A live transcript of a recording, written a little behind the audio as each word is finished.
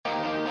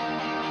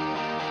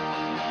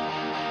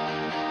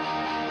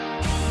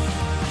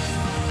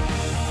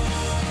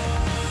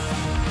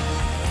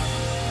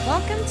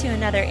Welcome to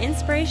another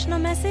inspirational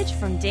message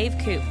from Dave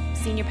Koop,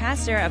 Senior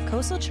Pastor of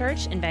Coastal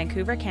Church in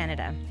Vancouver,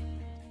 Canada.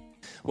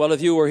 Well,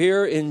 if you were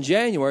here in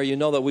January, you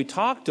know that we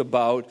talked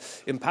about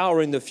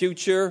empowering the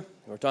future.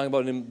 We're talking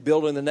about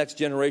building the next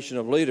generation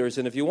of leaders.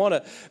 And if you want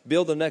to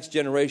build the next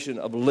generation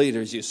of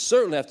leaders, you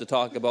certainly have to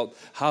talk about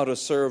how to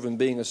serve and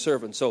being a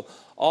servant. So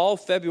all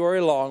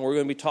February long, we're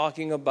going to be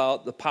talking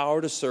about the power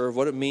to serve,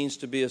 what it means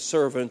to be a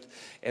servant,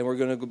 and we're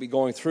going to be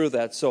going through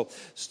that. So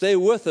stay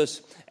with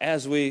us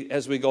as we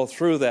go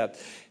through that.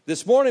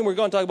 This morning, we're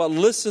going to talk about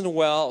listen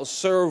well,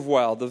 serve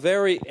well. The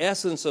very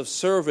essence of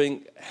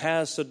serving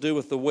has to do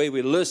with the way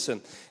we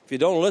listen. If you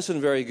don't listen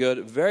very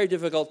good, very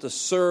difficult to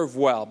serve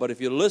well. But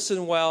if you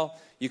listen well,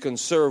 you can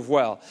serve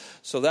well.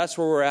 So that's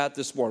where we're at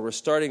this morning. We're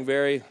starting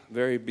very,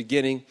 very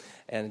beginning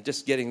and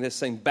just getting this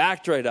thing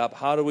backed right up.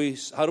 How do we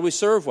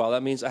serve well?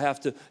 That means I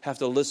have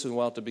to listen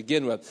well to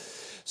begin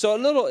with. So a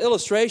little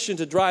illustration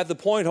to drive the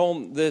point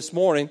home this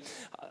morning.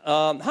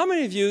 How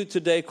many of you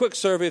today, quick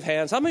survey of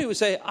hands, how many would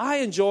say, I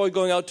enjoy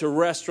going out to a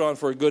restaurant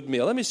for a good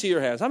meal? Let me see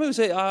your hands. How many would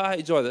say, I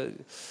enjoy that?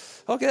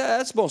 Okay,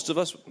 that's most of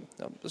us.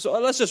 So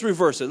let's just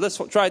reverse it. Let's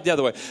try it the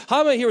other way.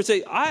 How many here would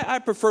say, I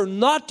prefer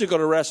not to go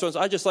to restaurants.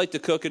 I just like to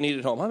cook and eat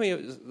at home? How many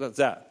is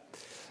that?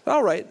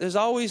 All right, there's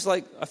always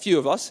like a few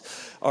of us,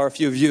 or a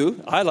few of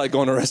you. I like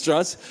going to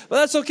restaurants, but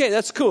that's okay.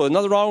 That's cool.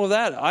 Nothing wrong with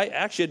that. I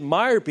actually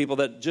admire people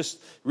that just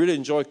really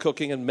enjoy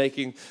cooking and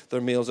making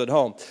their meals at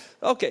home.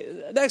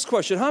 Okay, next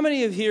question. How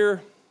many of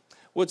here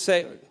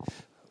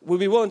would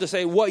be willing to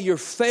say what your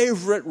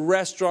favorite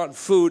restaurant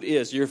food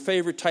is, your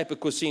favorite type of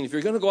cuisine? If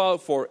you're going to go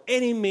out for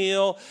any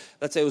meal,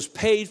 let's say it was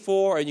paid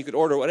for, and you could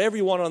order whatever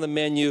you want on the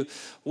menu,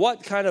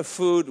 what kind of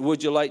food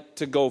would you like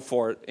to go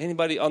for?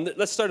 Anybody?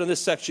 Let's start on this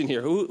section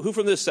here. Who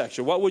from this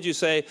section? What would you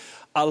say,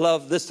 I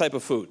love this type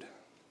of food?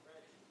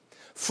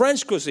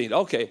 French cuisine.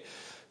 Okay.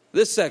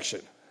 This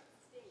section.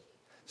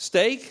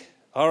 Steak?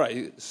 All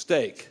right,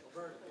 steak.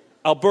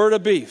 Alberta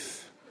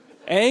beef.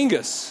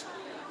 Angus.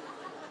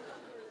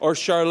 Or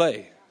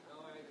Charlet.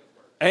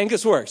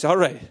 Angus works. All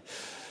right.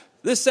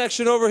 This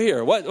section over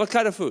here. What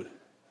kind of food?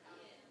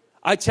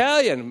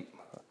 Italian.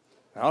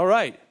 All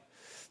right.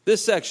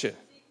 This section.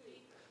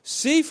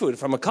 Seafood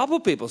from a couple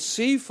people.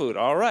 Seafood.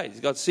 All right.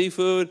 You got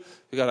seafood.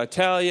 You got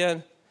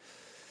Italian.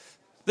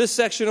 This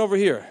section over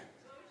here.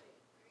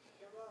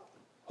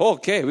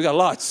 Okay. We got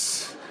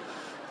lots.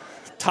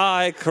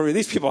 Thai, Korean.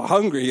 These people are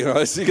hungry,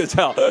 as you can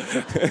tell.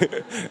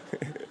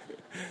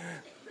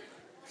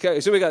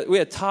 Okay. So we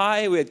had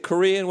Thai. We had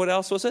Korean. What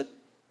else was it?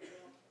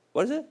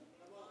 What is it?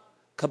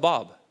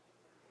 Kebab.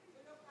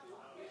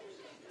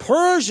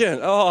 Persian.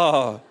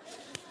 Oh,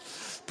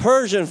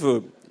 Persian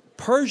food.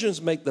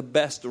 Persians make the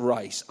best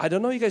rice. I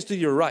don't know how you guys do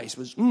your rice,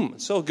 but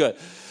it's so good.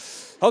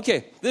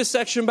 Okay, this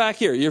section back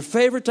here. Your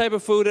favorite type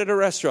of food at a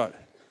restaurant?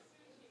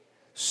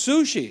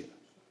 Sushi.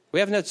 We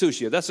haven't had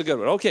sushi yet. That's a good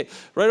one. Okay,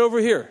 right over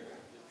here.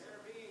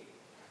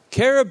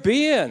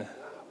 Caribbean.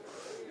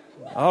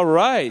 All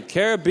right,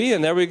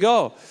 Caribbean. There we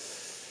go.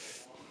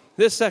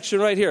 This section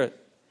right here.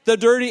 The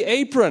dirty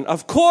apron.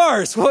 Of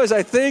course. What was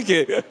I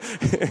thinking?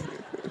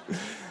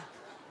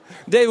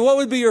 David, what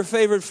would be your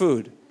favorite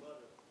food?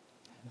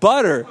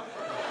 Butter.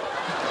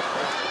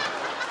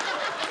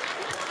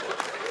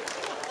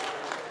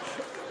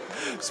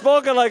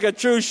 Spoken like a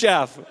true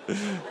chef.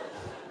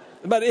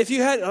 But if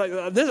you had,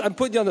 I'm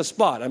putting you on the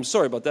spot. I'm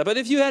sorry about that. But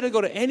if you had to go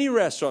to any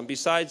restaurant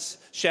besides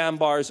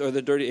Shambar's or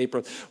the Dirty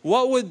Apron,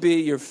 what would be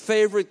your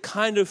favorite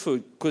kind of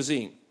food,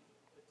 cuisine?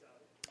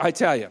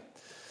 Italian.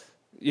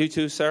 You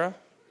too, Sarah?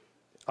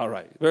 All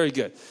right, very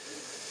good.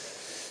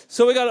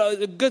 So we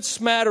got a good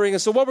smattering.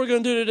 And so what we're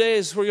going to do today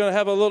is we're going to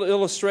have a little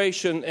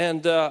illustration.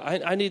 And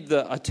I need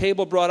a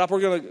table brought up.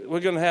 We're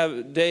going to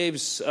have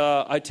Dave's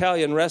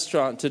Italian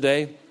restaurant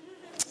today,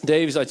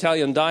 Dave's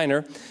Italian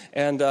diner.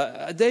 And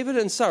David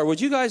and Sarah,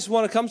 would you guys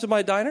want to come to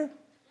my diner?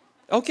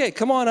 Okay,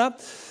 come on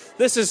up.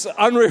 This is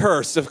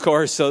unrehearsed, of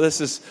course, so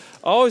this is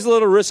always a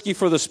little risky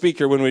for the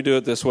speaker when we do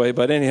it this way.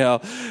 But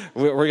anyhow,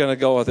 we're going to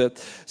go with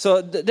it.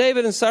 So,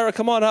 David and Sarah,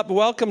 come on up.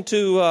 Welcome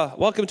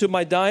to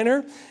my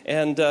diner.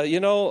 And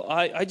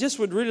I just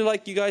would really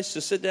like you guys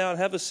to sit down,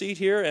 have a seat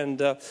here.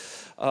 And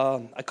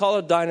I call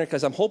it a diner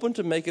because I'm hoping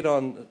to make it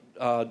on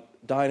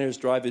diners,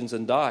 drive-ins,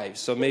 and dives.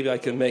 So maybe I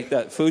can make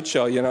that food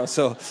show.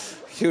 So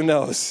who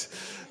knows?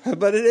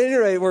 But at any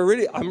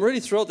rate, I'm really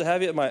thrilled to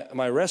have you at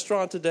my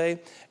restaurant today.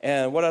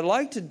 And what I'd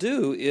like to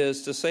do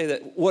is to say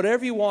that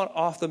whatever you want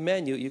off the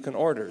menu, you can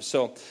order.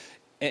 So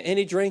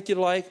any drink you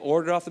like,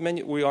 order off the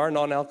menu. We are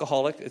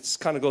non-alcoholic. It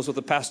kind of goes with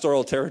the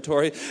pastoral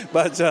territory.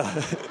 But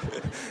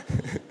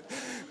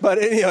but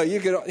anyhow, you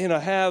can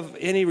have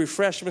any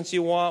refreshments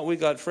you want. We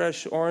got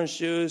fresh orange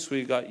juice.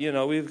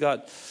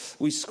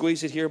 We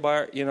squeeze it here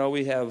by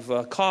we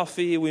have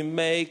coffee we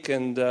make,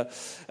 and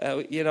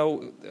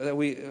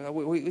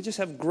we just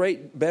have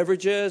great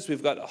beverages.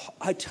 We've got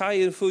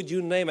Italian food,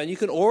 you name it. You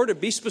can order,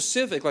 be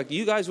specific, like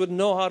you guys would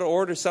know how to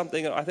order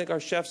something. I think our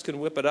chefs can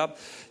whip it up.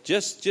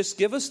 Just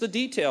give us the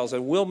details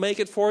and we'll make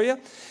it for you.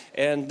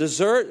 And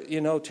dessert,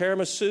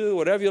 tiramisu,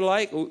 whatever you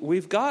like,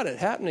 we've got it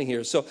happening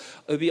here. So it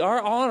would be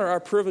our honor, our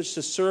privilege privilege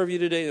to serve you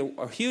today.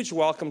 A huge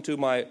welcome to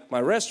my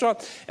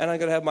restaurant. And I'm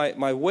going to have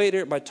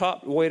my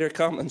top waiter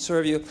come and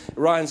serve you.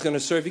 Ryan's going to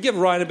serve you. Give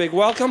Ryan a big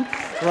welcome.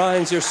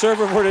 Ryan's your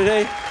server for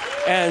today.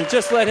 And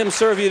just let him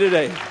serve you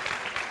today.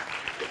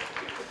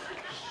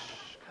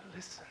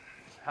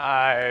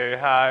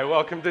 Hi,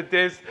 welcome to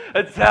Dave's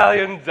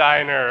Italian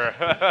Diner.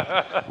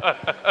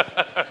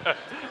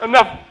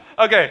 Enough,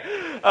 okay.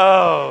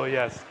 Oh,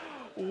 yes.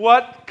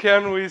 What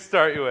can we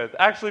start you with?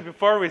 Actually,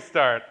 before we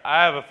start,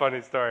 I have a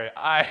funny story.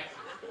 I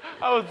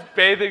was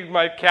bathing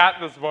my cat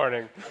this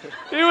morning.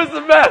 He was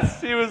a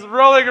mess. He was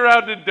rolling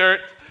around in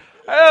dirt.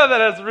 I know that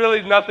has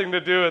really nothing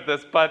to do with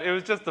this, but it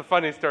was just a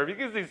funny story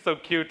because he's so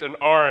cute and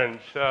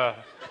orange.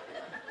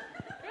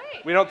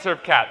 We don't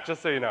serve cat,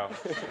 just so you know.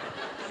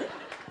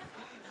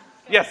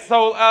 Yes,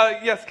 so,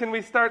 yes, can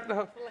we start?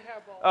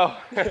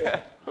 Oh,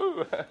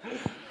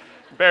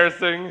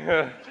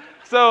 embarrassing.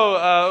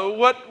 So,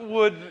 what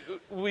would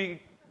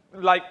we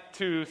like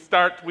to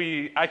start?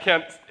 I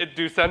can't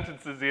do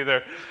sentences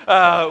either.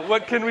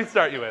 What can we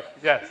start you with?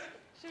 Yes.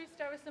 Should we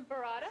start with some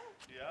burrata?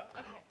 Yeah.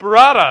 Okay.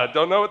 Burrata,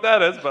 don't know what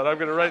that is, but I'm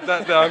going to write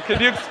that down.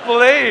 Can you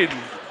explain?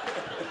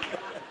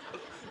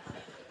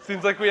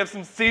 Seems like we have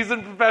some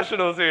seasoned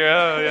professionals here.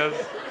 Oh, yes.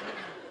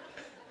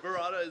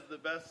 Burrata is the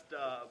best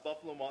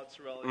buffalo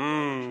mozzarella you'll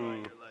ever try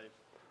in your life.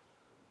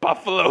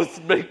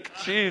 Buffaloes make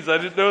cheese. I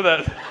didn't know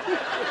that.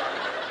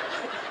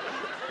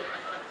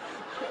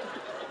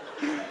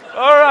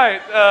 All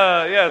right.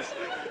 Yes.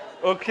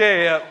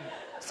 Okay.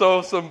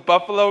 So some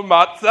buffalo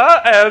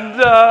matzah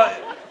and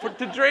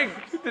to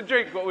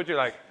drink. What would you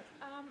like?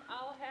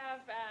 I'll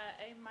have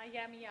a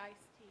Miami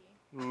iced tea.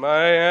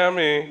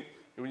 Miami.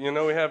 You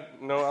know we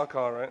have no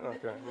alcohol, right?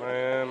 Okay.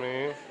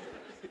 Miami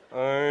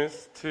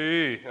iced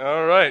tea.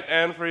 All right.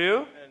 And for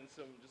you? And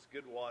some just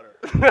good water.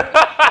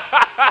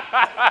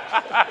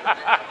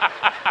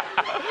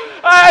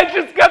 I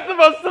just got the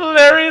most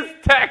hilarious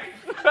text.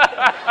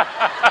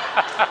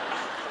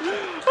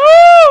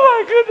 Oh,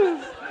 my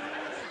goodness.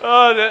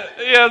 Oh,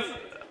 yes.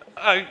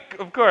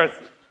 Of course.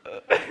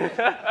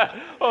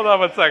 Hold on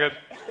 1 second.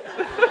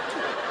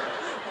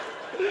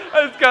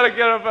 I just got to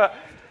get up.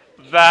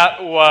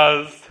 That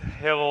was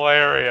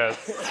hilarious.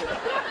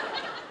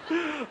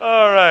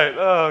 All right.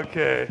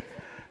 Okay.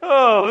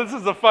 Oh, this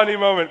is a funny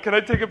moment. Can I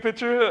take a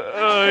picture?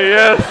 Oh,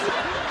 yes.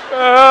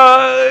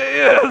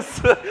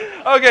 Yes.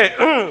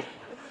 Okay.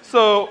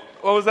 So,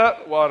 what was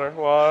that? Water.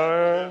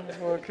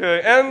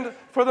 Okay. And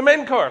for the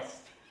main course.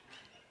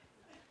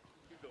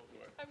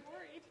 I'm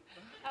worried.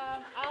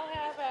 I'll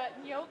have a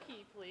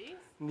gnocchi, please.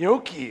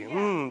 Gnocchi.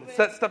 It's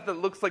that stuff that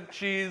looks like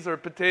cheese or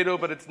potato,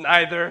 but it's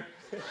neither.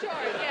 Sure,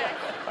 yes.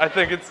 I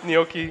think it's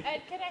gnocchi.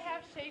 And can I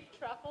have shaved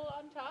truffle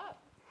on top?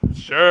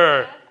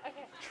 Sure. Yeah?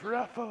 Okay.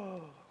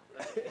 Truffle.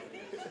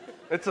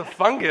 It's a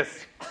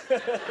fungus.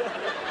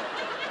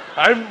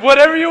 I'm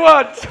whatever you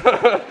want.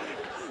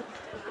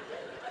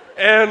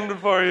 And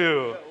for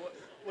you.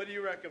 What do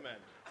you recommend?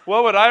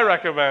 What would I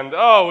recommend?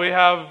 Oh, we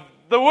have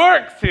the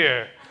works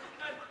here.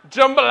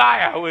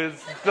 Jambalaya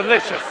is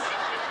delicious.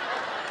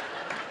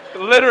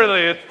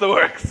 Literally, it's the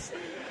works.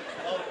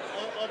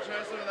 I'll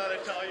try some of that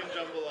Italian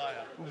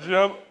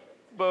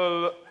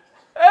jambalaya.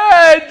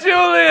 Hey,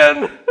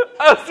 Julian!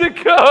 How's it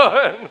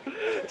going?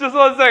 Just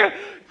 1 second.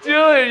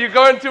 Julian, you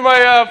going to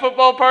my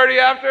football party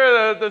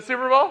after the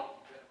Super Bowl?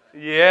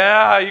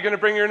 Yeah, you going to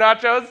bring your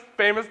nachos?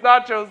 Famous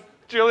nachos.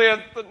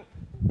 Julian's the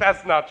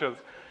best nachos.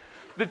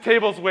 The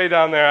table's way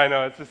down there, I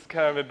know. It's just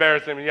kind of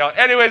embarrassing to yell.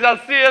 Anyways, I'll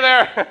see you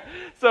there.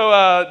 So,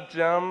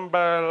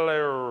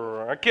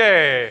 jambalaya.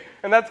 Okay.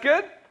 And that's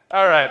good?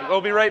 All right.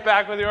 We'll be right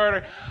back with your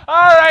order.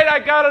 All right. I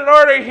got an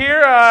order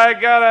here. I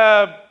got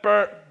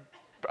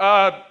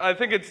I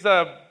think it's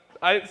some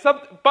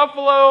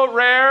buffalo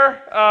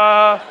rare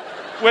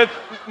with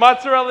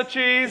mozzarella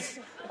cheese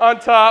on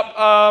top.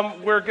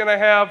 We're going to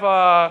have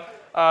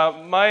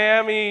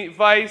Miami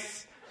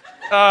Vice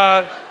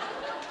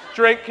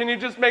drink. Can you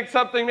just make it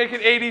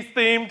 80s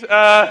themed?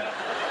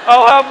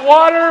 I'll have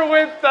water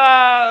with,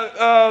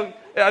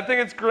 I think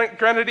it's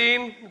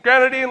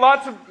grenadine,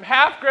 lots of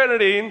half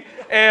grenadine,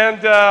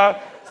 and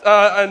a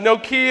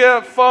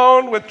Nokia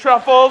phone with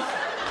truffles,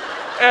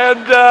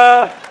 and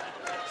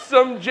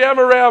some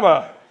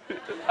Jamarama.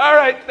 All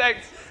right,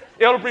 thanks.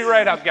 It'll be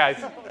right up,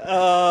 guys.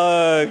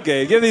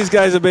 Okay, give these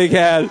guys a big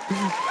hand.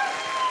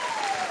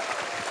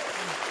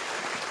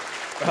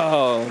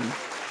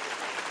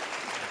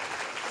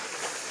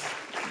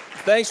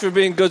 Thanks for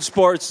being good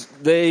sports,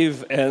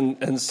 Dave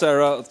and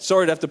Sarah.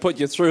 Sorry to have to put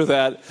you through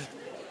that,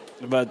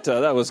 but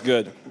that was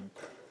good.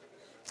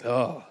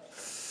 Oh.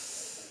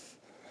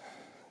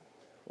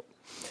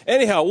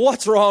 Anyhow,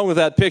 what's wrong with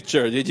that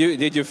picture? Did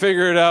you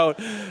figure it out?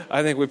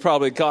 I think we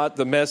probably caught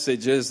the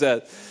message is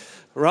that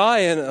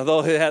Ryan,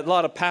 although he had a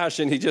lot of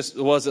passion, he just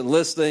wasn't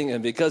listening,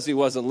 and because he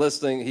wasn't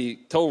listening, he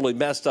totally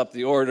messed up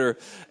the order,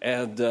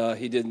 and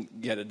he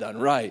didn't get it done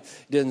right.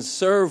 He didn't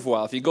serve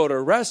well. If you go to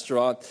a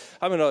restaurant,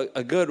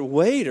 a good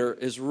waiter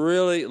is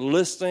really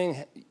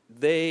listening.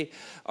 They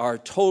are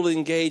totally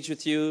engaged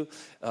with you.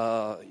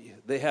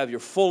 They have your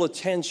full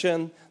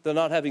attention. They're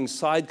not having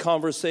side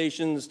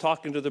conversations,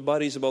 talking to their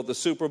buddies about the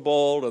Super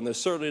Bowl, and they're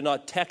certainly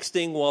not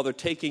texting while they're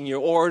taking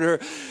your order.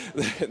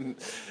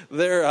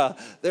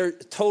 They're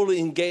totally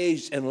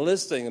engaged and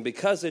listening, and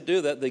because they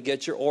do that, they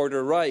get your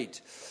order right.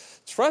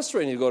 It's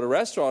frustrating. You go to a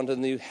restaurant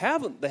and they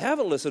haven't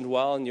listened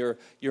well, and your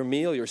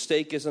meal, your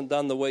steak isn't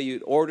done the way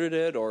you ordered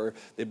it, or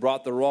they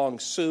brought the wrong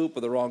soup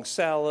or the wrong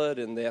salad,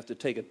 and they have to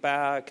take it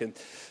back. And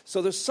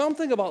so there's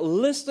something about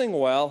listening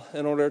well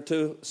in order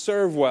to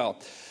serve well.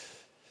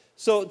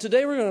 So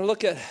today we're going to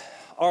look at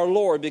our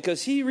Lord,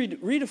 because he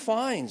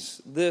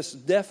redefines this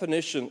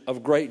definition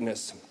of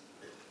greatness,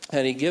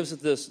 and he gives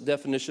it this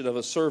definition of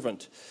a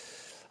servant.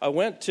 I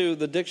went to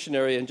the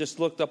dictionary and just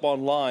looked up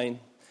online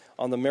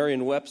on the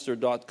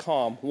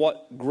Merriam-Webster.com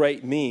what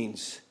great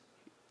means.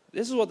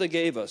 This is what they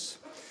gave us.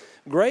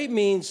 Great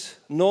means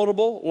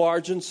notable,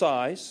 large in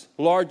size,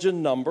 large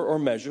in number or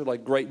measure,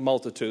 like great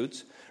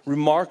multitudes,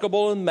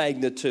 remarkable in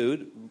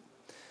magnitude,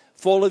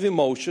 full of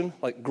emotion,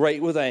 like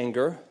great with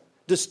anger,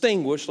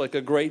 distinguished, like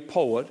a great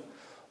poet,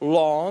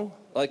 long,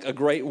 like a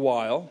great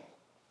while,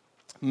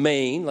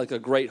 main, like a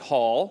great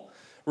hall,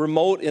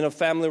 remote in a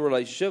family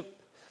relationship,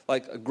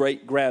 like a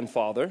great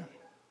grandfather,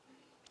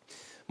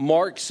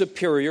 marked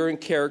superior in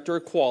character or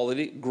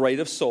quality,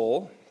 great of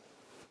soul,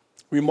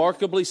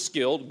 remarkably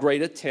skilled,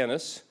 great at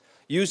tennis,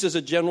 used as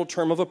a general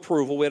term of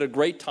approval. We had a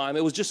great time.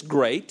 It was just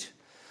great.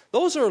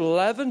 Those are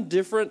 11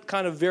 different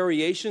kind of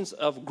variations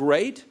of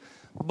great,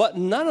 but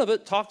none of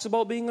it talks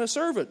about being a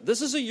servant.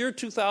 This is a year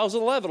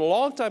 2011, a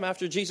long time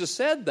after Jesus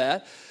said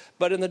that,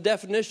 but in the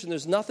definition,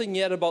 there's nothing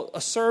yet about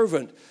a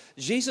servant.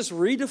 Jesus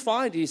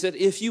redefined it. He said,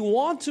 if you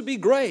want to be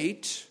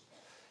great,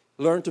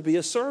 learn to be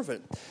a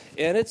servant.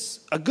 And it's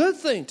a good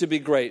thing to be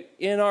great.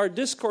 In our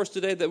discourse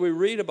today that we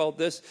read about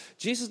this,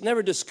 Jesus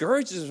never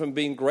discourages us from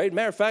being great.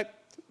 Matter of fact,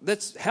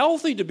 that's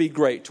healthy to be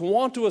great, to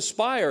want to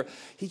aspire.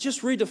 He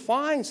just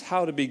redefines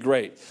how to be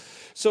great.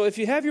 So if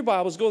you have your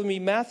Bibles, go with me,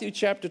 Matthew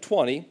chapter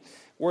 20.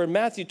 We're in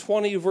Matthew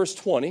 20, verse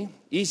 20.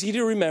 Easy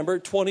to remember,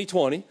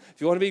 2020. If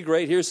you want to be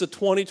great, here's the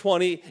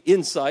 2020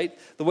 insight,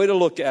 the way to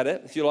look at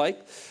it, if you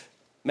like.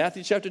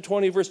 Matthew chapter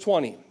 20, verse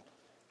 20.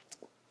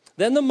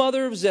 Then the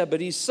mother of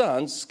Zebedee's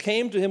sons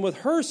came to him with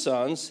her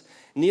sons,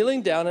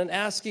 kneeling down and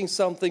asking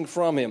something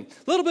from him.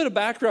 A little bit of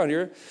background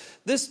here.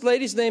 This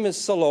lady's name is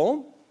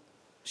Salome.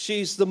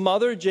 She's the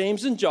mother of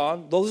James and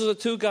John. Those are the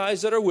two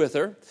guys that are with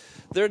her.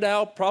 They're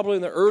now probably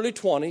in their early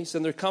 20s,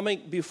 and they're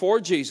coming before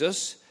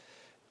Jesus.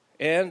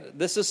 And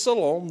this is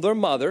Salome, their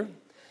mother.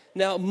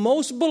 Now,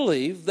 most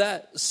believe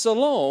that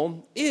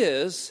Salome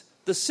is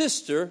the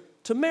sister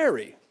to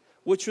Mary,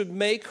 which would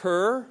make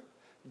her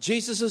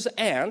Jesus'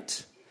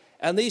 aunt.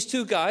 And these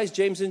two guys,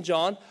 James and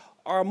John,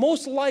 are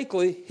most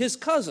likely his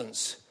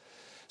cousins.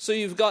 So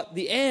you've got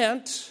the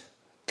aunt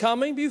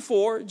coming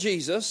before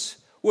Jesus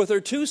with her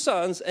two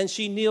sons, and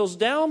she kneels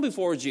down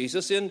before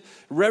Jesus in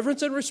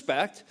reverence and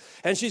respect,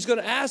 and she's going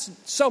to ask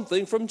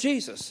something from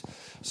Jesus.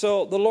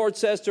 So the Lord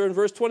says to her in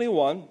verse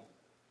 21,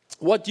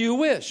 what do you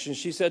wish? And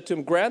she said to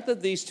him, grant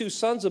that these two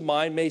sons of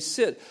mine may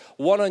sit,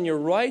 one on your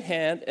right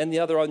hand and the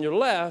other on your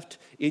left,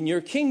 in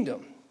your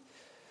kingdom.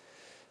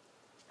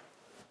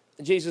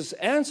 Jesus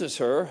answers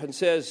her and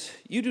says,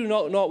 you do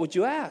not know what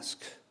you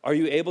ask. Are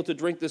you able to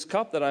drink this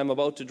cup that I am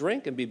about to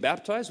drink and be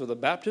baptized with a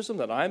baptism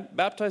that I'm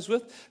baptized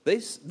with?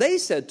 They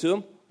said to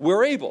him,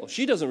 we're able.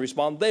 She doesn't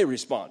respond, they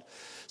respond.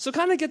 So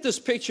kind of get this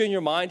picture in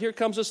your mind. Here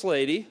comes this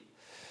lady,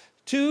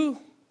 two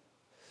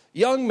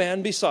young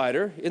men beside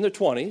her in their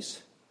 20s,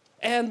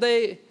 and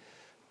they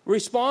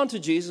respond to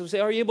Jesus and say,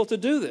 are you able to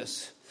do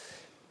this?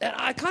 And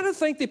I kind of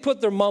think they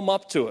put their mom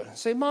up to it.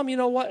 Say, Mom, you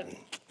know what?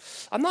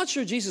 I'm not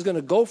sure Jesus is going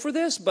to go for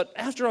this, but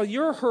after all,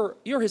 you're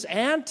his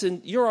aunt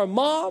and you're our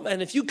mom,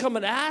 and if you come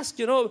and ask,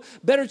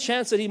 better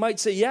chance that he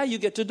might say, yeah, you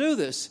get to do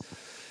this.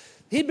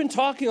 He'd been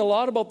talking a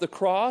lot about the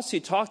cross.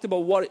 He talked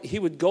about what he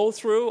would go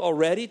through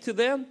already to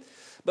them,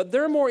 but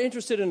they're more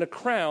interested in a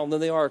crown than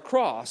they are a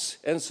cross.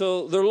 And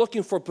so they're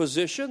looking for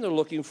position, they're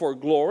looking for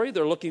glory,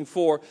 they're looking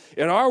for,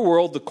 in our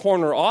world, the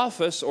corner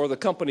office or the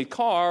company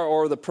car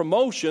or the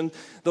promotion.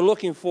 They're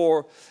looking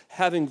for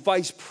having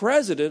vice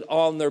president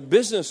on their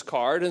business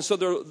card, and so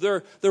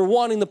they're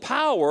wanting the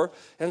power,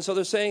 and so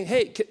they're saying,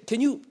 hey,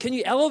 can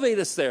you elevate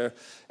us there?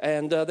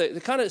 And they're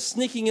kind of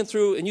sneaking in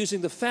through and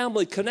using the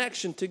family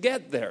connection to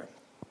get there.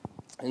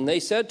 And they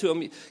said to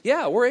him,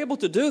 yeah, we're able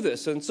to do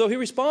this. And so he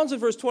responds in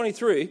verse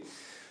 23,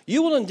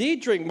 you will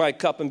indeed drink my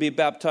cup and be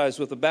baptized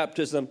with the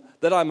baptism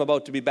that I'm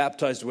about to be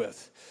baptized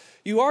with.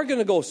 You are going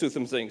to go through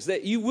some things,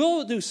 that you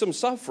will do some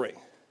suffering.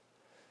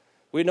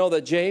 We know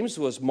that James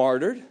was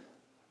martyred.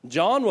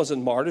 John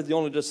wasn't martyred, the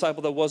only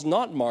disciple that was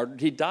not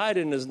martyred. He died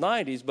in his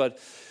 90s, but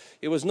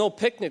it was no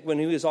picnic when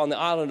he was on the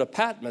island of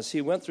Patmos.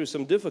 He went through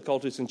some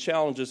difficulties and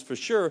challenges for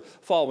sure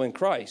following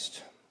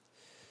Christ.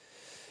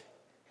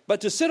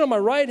 But to sit on my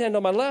right hand,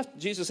 on my left,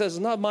 Jesus says, is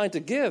not mine to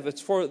give.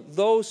 It's for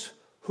those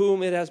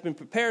whom it has been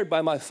prepared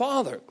by my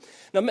Father.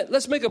 Now,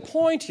 let's make a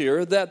point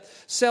here that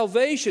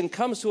salvation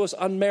comes to us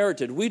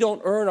unmerited. We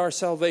don't earn our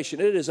salvation.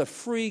 It is a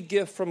free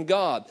gift from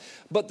God.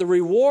 But the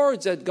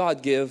rewards that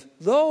God gives,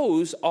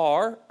 those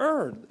are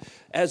earned.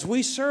 As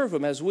we serve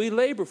Him, as we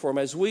labor for Him,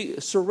 as we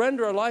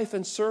surrender our life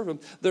and serve Him,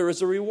 there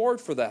is a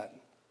reward for that.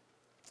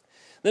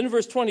 Then in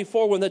verse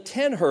 24, when the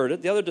 10 heard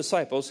it, the other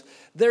disciples,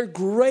 they're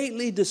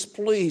greatly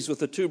displeased with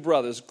the two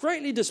brothers.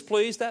 Greatly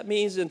displeased, that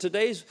means in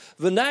today's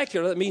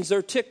vernacular, that means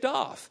they're ticked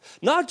off.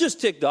 Not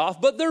just ticked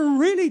off, but they're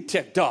really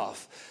ticked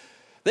off.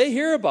 They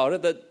hear about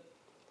it that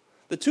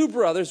the two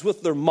brothers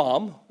with their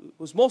mom, who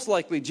was most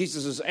likely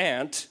Jesus'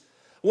 aunt,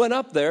 went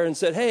up there and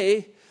said,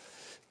 hey,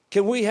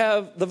 can we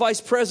have the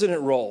vice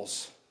president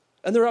roles?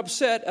 And they're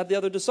upset at the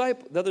other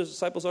disciple. The other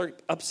disciples are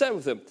upset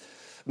with him.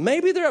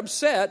 Maybe they're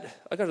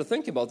upset. I got to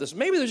think about this.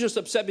 Maybe they're just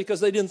upset because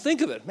they didn't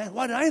think of it. Man,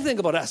 why did I think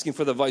about asking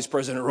for the vice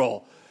president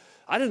role?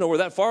 I didn't know we're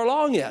that far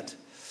along yet.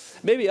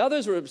 Maybe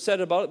others were upset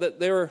about it, that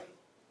they were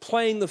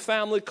playing the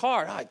family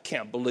card. I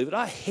can't believe it.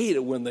 I hate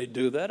it when they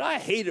do that. I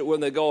hate it when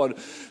they go and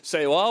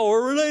say, well,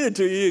 we're related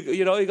to you.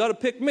 You know, you got to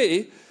pick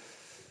me.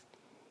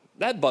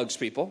 That bugs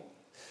people.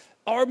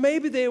 Or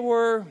maybe they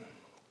were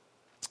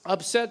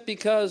upset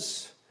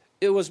because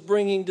it was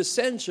bringing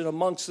dissension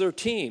amongst their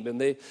team,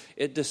 and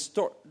it just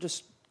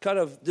kind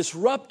of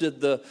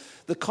disrupted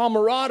the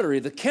camaraderie,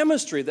 the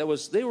chemistry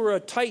they were a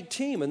tight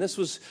team, and this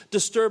was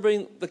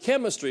disturbing the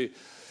chemistry.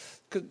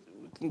 Could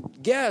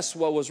guess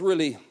what was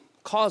really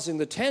causing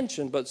the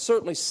tension, but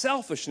certainly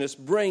selfishness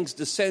brings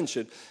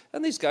dissension.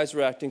 And these guys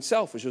were acting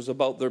selfish. It was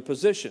about their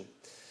position.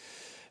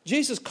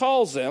 Jesus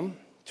calls them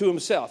to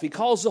himself. He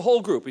calls the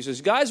whole group. He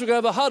says, guys, we're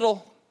going to have a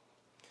huddle.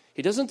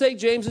 He doesn't take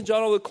James and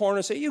John over the corner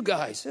and say, you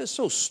guys, it's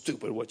so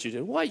stupid what you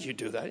did. Why'd you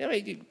do that? I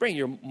mean, you bring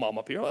your mom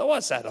up here.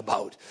 What's that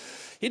about?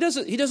 He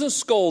doesn't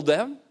scold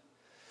them.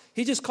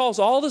 He just calls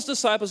all his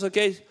disciples,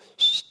 okay,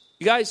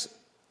 you guys,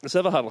 let's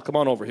have a huddle. Come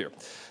on over here.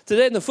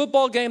 Today in the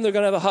football game, they're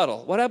going to have a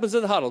huddle. What happens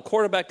in the huddle?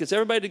 Quarterback gets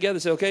everybody together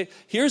and say, okay,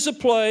 here's the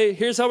play.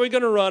 Here's how we're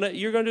going to run it.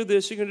 You're going to do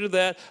this. You're going to do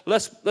that.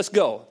 Let's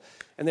go.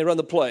 And they run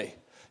the play.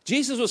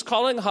 Jesus was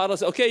calling a huddle.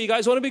 Said, okay, you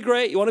guys want to be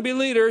great. You want to be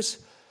leaders.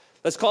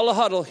 Let's call a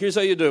huddle. Here's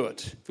how you do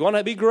it. If you want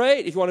to be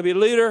great, if you want to be a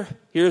leader,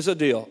 here's the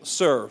deal.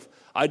 Serve.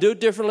 I do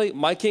it differently.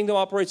 My kingdom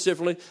operates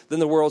differently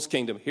than the world's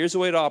kingdom. Here's the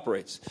way it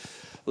operates.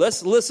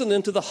 Let's listen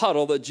into the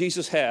huddle that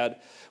Jesus had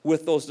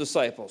with those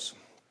disciples.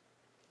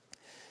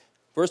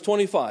 Verse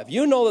 25.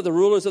 You know that the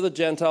rulers of the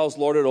Gentiles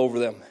lord it over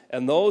them,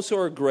 and those who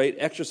are great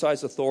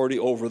exercise authority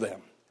over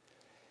them.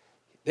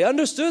 They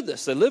understood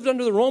this. They lived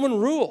under the Roman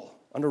rule.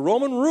 Under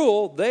Roman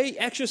rule, they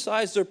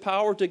exercised their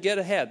power to get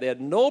ahead. They had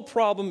no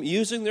problem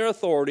using their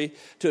authority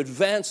to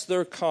advance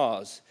their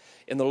cause.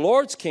 In the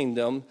Lord's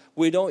kingdom,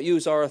 we don't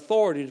use our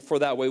authority for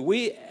that way.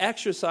 We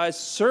exercise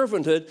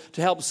servanthood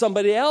to help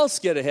somebody else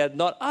get ahead,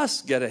 not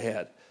us get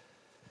ahead.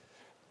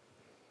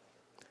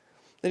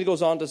 Then he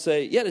goes on to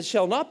say, yet it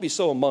shall not be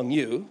so among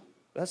you.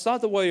 That's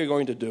not the way you're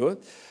going to do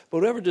it. But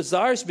whoever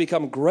desires to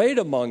become great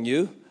among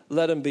you,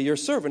 let him be your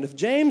servant. If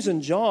James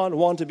and John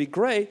want to be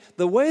great,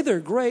 the way they're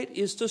great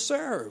is to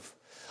serve.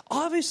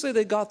 Obviously,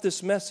 they got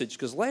this message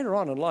because later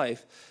on in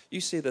life,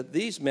 you see that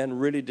these men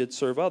really did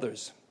serve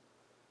others.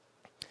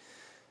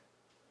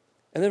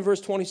 And then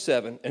verse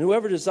 27, and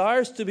whoever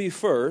desires to be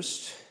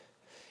first,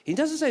 he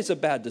doesn't say it's a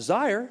bad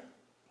desire.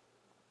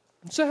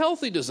 It's a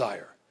healthy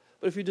desire.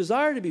 But if you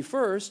desire to be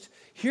first,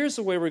 here's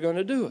the way we're going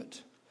to do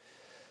it.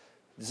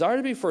 Desire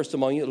to be first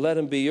among you, let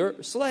him be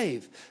your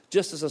slave.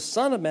 Just as the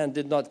Son of Man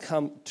did not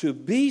come to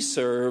be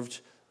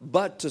served,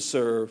 but to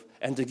serve,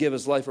 and to give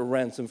his life a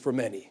ransom for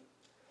many.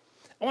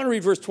 I want to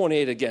read verse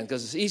 28 again,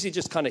 because it's easy to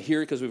just kind of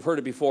hear it, because we've heard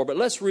it before. But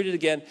let's read it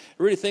again,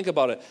 really think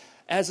about it.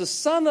 As a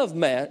Son of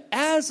Man,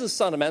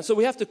 so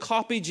we have to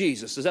copy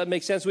Jesus. Does that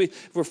make sense?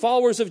 We're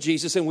followers of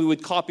Jesus, and we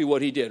would copy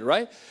what he did,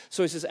 right?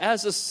 So he says,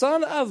 as a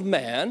Son of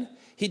Man,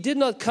 he did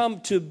not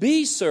come to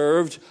be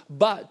served,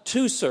 but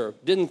to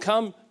serve. Didn't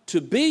come to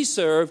be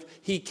served,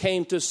 he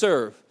came to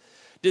serve.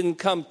 Didn't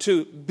come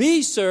to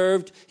be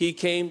served, he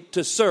came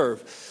to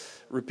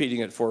serve. Repeating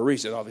it for a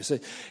reason, obviously.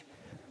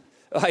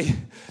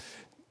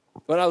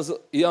 When I was a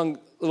young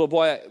little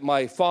boy,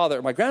 my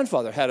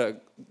grandfather had a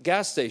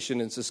gas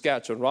station in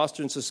Saskatchewan,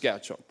 Rosthern,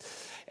 Saskatchewan.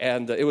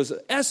 And it was an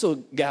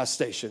Esso gas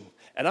station.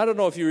 And I don't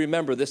know if you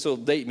remember, this will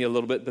date me a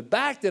little bit, but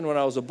back then when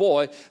I was a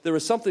boy, there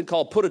was something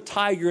called put a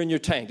tiger in your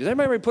tank. Does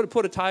anybody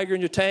put a tiger in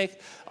your tank?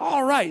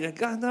 All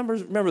right, I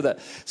remember that.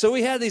 So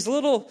we had these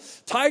little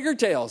tiger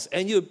tails,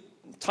 and you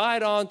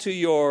tied onto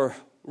your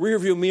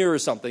rearview mirror or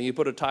something. You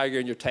put a tiger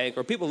in your tank,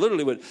 or people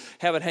literally would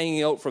have it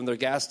hanging out from their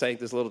gas tank,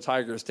 this little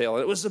tiger's tail.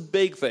 And it was a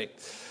big thing.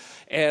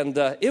 And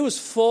it was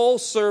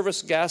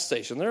full-service gas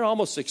station. They're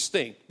almost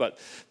extinct, but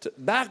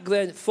back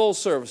then, full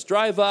service.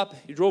 Drive up,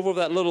 you drove over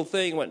that little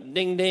thing, went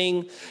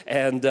ding-ding,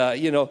 and,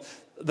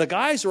 the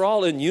guys were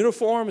all in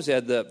uniforms. They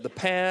had the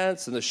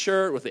pants and the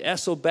shirt with the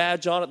Esso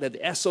badge on it. They had the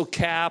Esso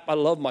cap. I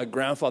love my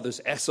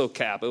grandfather's Esso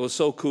cap. It was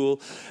so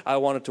cool. I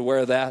wanted to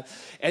wear that.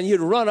 And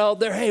you'd run out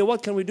there, hey,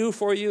 what can we do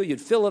for you?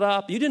 You'd fill it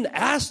up. You didn't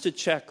ask to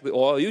check the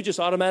oil. You just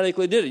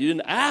automatically did it. You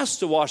didn't ask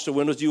to wash the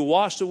windows. You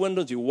washed the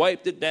windows. You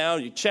wiped it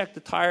down. You checked the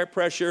tire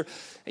pressure.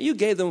 And you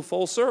gave them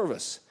full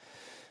service.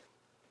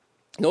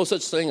 No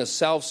such thing as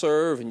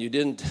self-serve, and you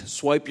didn't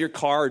swipe your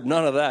card.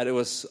 None of that. It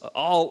was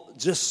all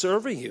just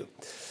serving you.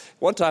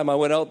 One time I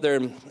went out there,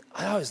 and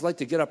I always liked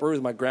to get up early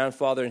with my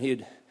grandfather, and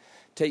he'd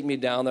take me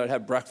down there. I'd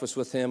have breakfast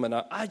with him, and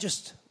I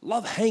just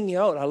love hanging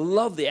out. I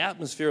love the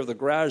atmosphere of the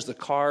garage, the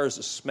cars,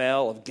 the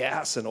smell of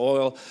gas and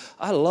oil.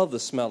 I love the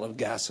smell of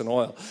gas and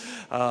oil.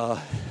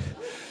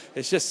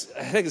 It's just,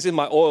 I think it's in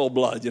my oil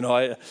blood, you know.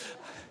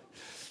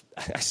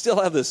 I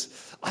still have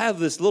this. I have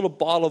this little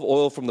bottle of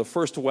oil from the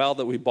first well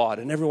that we bought,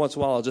 and every once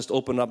in a while I'll just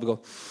open it up and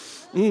go,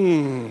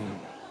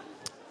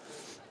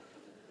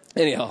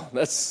 Anyhow,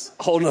 that's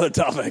a whole nother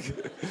topic.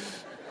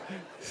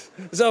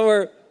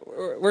 So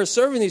we're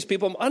serving these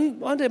people.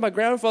 One day my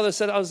grandfather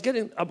said,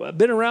 I've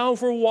been around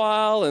for a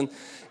while,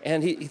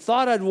 and he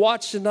thought I'd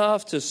watched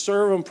enough to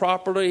serve him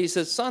properly. He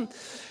said, son,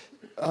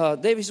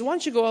 Dave, he said, why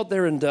don't you go out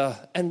there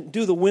and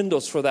do the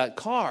windows for that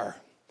car?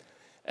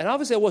 And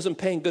obviously I wasn't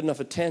paying good enough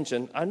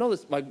attention. I know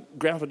that my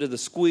grandfather did the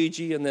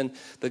squeegee, and then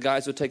the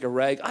guys would take a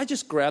rag. I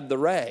just grabbed the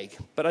rag.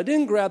 But I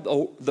didn't grab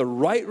the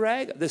right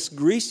rag, this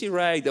greasy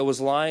rag that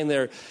was lying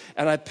there.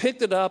 And I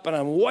picked it up, and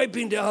I'm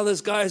wiping down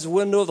this guy's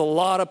window with a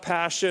lot of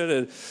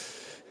passion.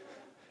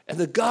 And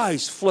the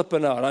guy's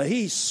flipping out.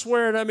 He's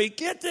swearing at me,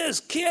 get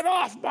this kid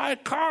off my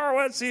car.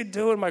 What's he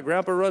doing? My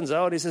grandpa runs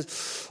out. He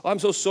says, I'm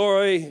so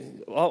sorry.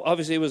 Well,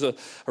 obviously, he was a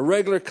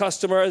regular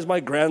customer as my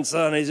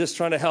grandson. He's just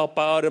trying to help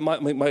out. And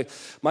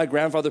my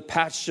grandfather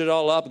patched it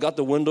all up, got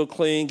the window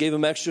clean, gave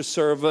him extra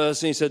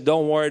service. And he said,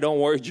 don't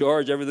worry,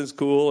 George. Everything's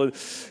cool.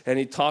 And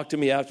he talked to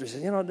me after. He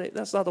said,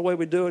 that's not the way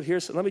we do it here.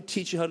 So let me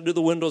teach you how to do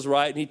the windows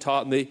right. And he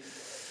taught me.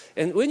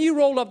 And when you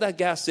rolled up that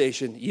gas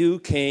station, you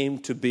came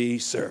to be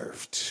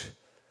served.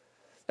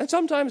 And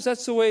sometimes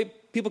that's the way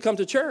people come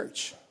to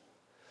church.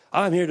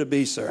 I'm here to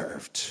be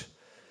served.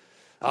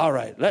 All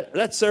right,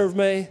 let's serve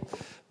me.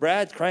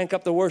 Brad, crank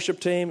up the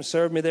worship team,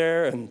 serve me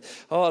there. And,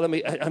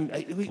 we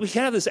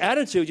can't have this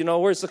attitude,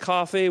 where's the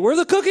coffee? Where are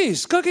the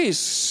cookies? Cookies,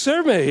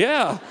 serve me,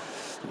 yeah.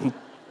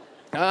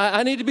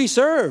 I need to be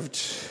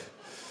served.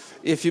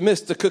 If you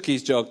missed the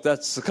cookies joke,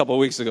 that's a couple of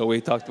weeks ago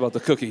we talked about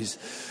the cookies.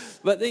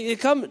 But you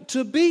come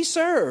to be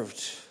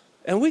served.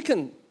 And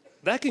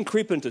that can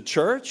creep into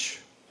church.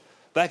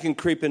 That can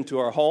creep into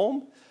our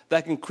home.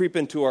 That can creep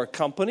into our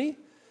company.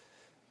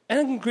 And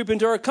it can creep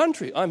into our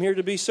country. I'm here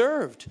to be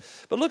served.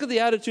 But look at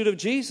the attitude of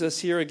Jesus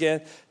here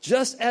again.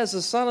 Just as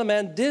the Son of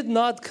Man did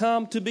not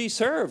come to be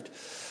served.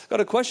 Got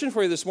a question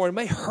for you this morning.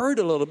 It may hurt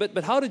a little bit,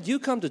 but how did you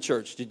come to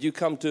church? Did you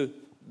come to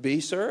be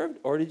served?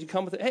 Or did you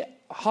come with, hey,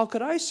 how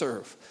could I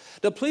serve?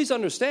 Now, please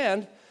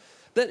understand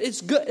that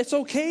it's good. It's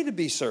okay to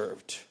be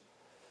served.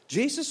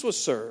 Jesus was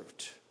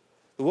served.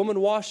 The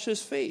woman washed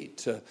his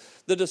feet.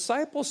 The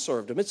disciples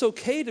served him. It's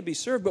okay to be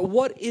served, but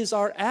what is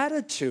our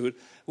attitude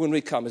when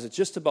we come? Is it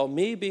just about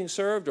me being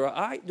served, or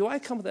do I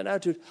come with an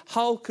attitude,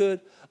 how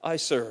could I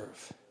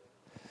serve?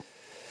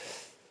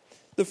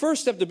 The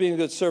first step to being a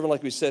good servant,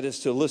 like we said, is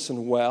to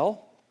listen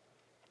well.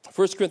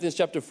 1 Corinthians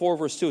chapter 4,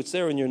 verse 2, it's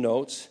there in your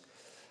notes,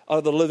 out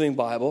of the Living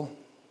Bible.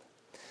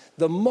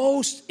 The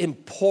most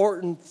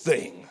important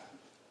thing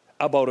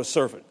about a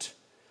servant.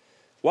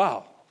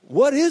 Wow.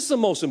 What is the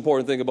most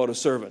important thing about a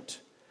servant?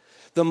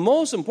 The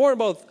most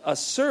important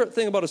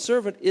thing about a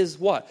servant is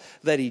what?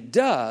 That he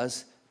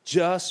does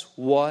just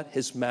what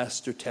his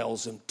master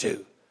tells him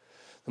to.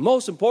 The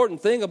most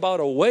important thing about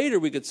a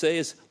waiter, we could say,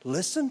 is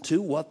listen to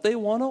what they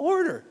want to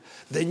order.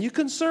 Then you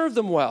can serve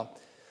them well.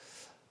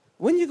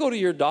 When you go to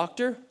your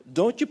doctor,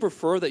 don't you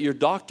prefer that your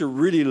doctor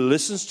really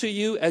listens to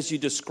you as you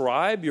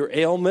describe your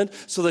ailment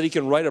so that he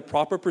can write a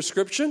proper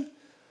prescription?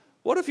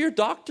 What if your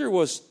doctor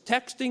was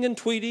texting and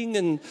tweeting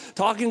and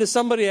talking to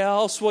somebody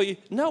else?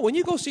 No, when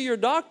you go see your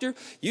doctor,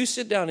 you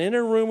sit down in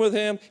a room with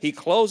him. He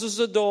closes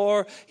the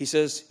door. He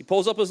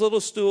pulls up his little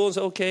stool and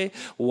says, okay,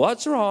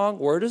 what's wrong?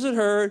 Where does it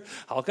hurt?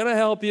 How can I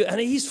help you? And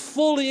he's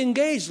fully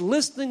engaged,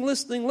 listening.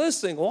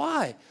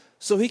 Why?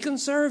 So he can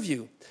serve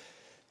you.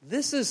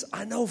 This is,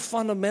 I know,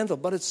 fundamental,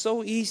 but it's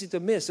so easy to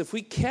miss. If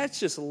we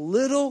catch this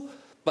little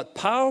but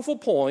powerful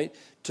point,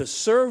 to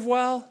serve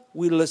well,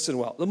 we listen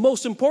well. The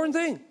most important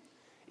thing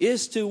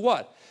is to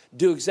what?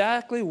 Do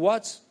exactly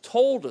what's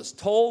told us.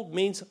 Told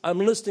means I'm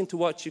listening to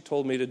what you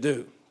told me to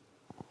do.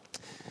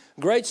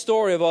 Great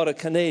story about a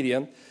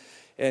Canadian,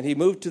 and he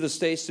moved to the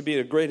States to be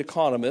a great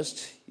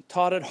economist. He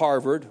taught at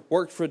Harvard,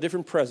 worked for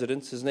different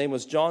presidents. His name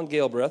was John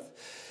Galbraith.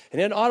 And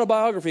he had an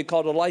autobiography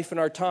called A Life in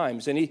Our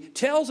Times. And he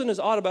tells in his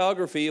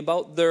autobiography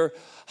about their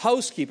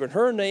housekeeper. And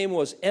her name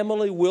was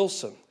Emily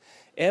Wilson.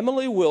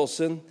 Emily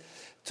Wilson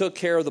took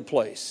care of the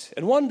place.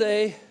 And one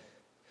day,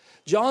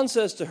 John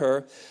says to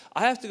her,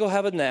 I have to go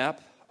have a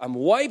nap. I'm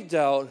wiped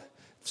out.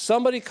 If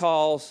somebody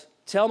calls,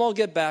 Tell them I'll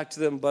get back to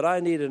them, but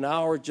I need an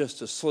hour just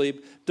to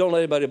sleep. Don't let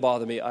anybody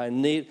bother me. I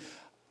need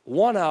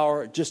 1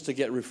 hour just to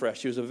get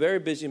refreshed. He was a very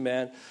busy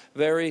man,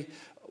 very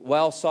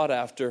well sought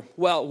after.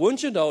 Well,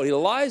 wouldn't you know, he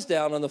lies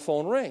down and the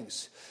phone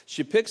rings.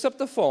 She picks up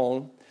the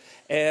phone,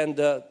 and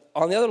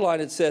on the other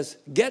line it says,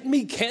 "Get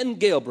me Ken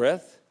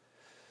Galbraith.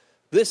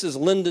 This is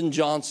Lyndon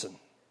Johnson,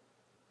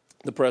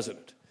 the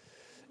president."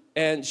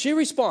 And she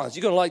responds,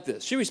 you're going to like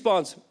this. She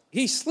responds,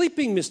 "He's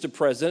sleeping, Mr.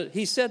 President.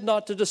 He said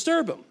not to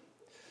disturb him."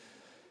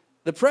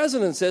 The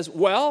president says,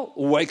 "Well,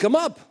 wake him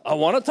up. I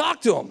want to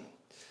talk to him."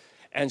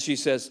 And she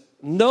says,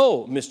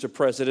 "No, Mr.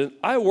 President,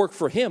 I work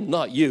for him,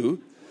 not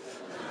you."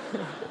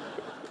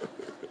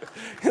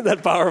 Isn't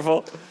that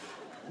powerful?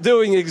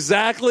 Doing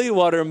exactly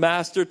what her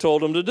master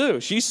told him to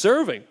do. She's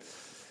serving.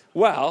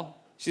 Well,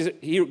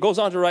 he goes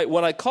on to write,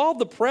 "When I called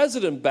the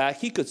president back,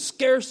 he could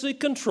scarcely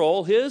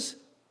control his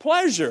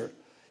pleasure.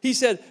 He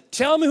said,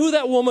 'Tell me who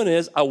that woman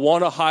is. I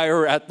want to hire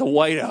her at the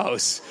White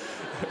House.'"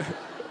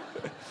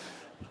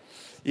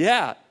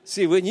 Yeah,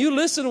 see, when you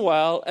listen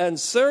well and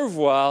serve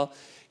well,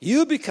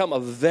 you become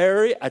a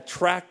very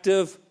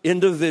attractive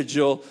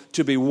individual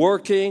to be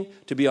working,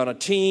 to be on a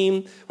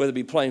team, whether it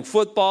be playing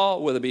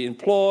football, whether it be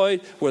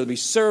employed, whether it be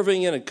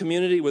serving in a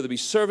community, whether it be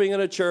serving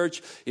in a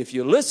church. If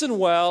you listen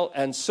well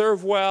and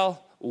serve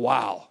well,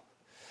 wow,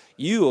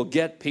 you will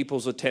get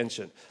people's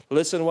attention.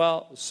 Listen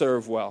well,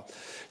 serve well.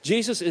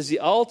 Jesus is the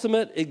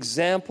ultimate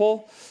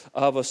example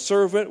of a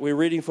servant. We're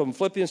reading from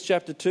Philippians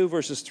chapter 2,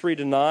 verses 3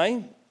 to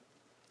 9.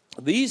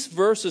 These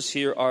verses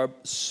here are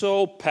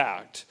so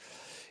packed.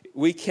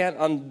 We can't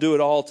undo it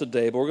all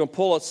today, but we're going to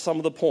pull out some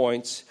of the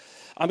points.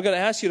 I'm going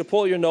to ask you to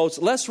pull your notes.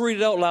 Let's read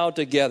it out loud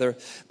together.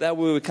 That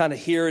way we kind of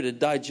hear it and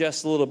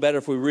digest a little better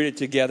if we read it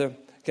together.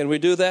 Can we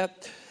do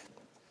that?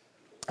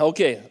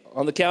 Okay,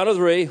 on the count of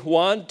 3.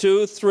 1,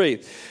 2,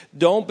 3.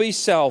 Don't be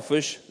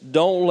selfish.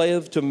 Don't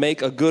live to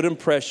make a good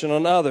impression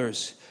on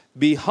others.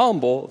 Be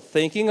humble,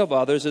 thinking of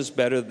others as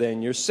better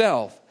than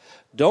yourself.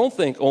 Don't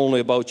think only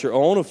about your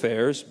own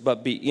affairs,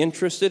 but be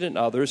interested in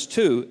others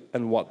too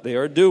and what they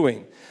are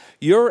doing.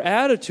 Your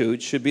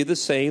attitude should be the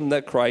same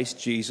that Christ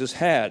Jesus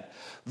had.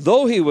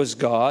 Though he was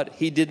God,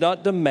 he did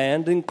not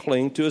demand and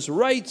cling to his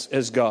rights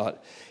as God.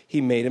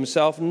 He made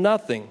himself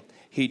nothing.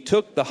 He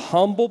took the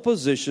humble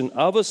position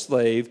of a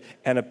slave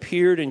and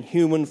appeared in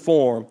human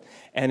form.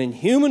 And in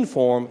human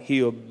form,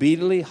 he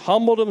obediently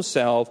humbled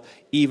himself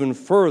even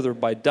further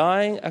by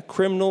dying a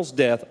criminal's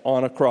death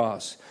on a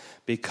cross.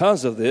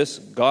 Because of this,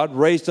 God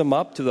raised him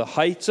up to the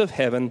heights of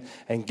heaven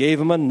and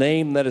gave him a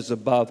name that is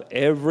above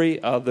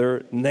every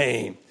other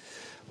name.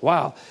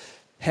 Wow.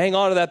 Hang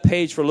on to that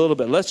page for a little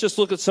bit. Let's just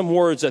look at some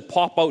words that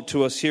pop out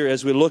to us here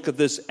as we look at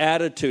this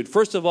attitude.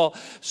 First of all,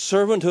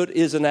 servanthood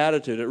is an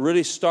attitude. It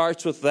really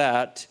starts with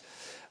that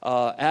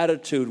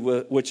attitude,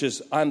 which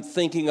is I'm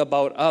thinking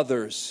about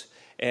others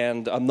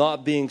and I'm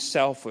not being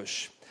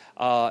selfish.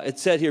 It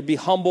said here, be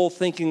humble,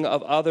 thinking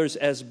of others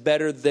as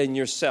better than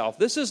yourself.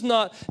 This is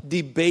not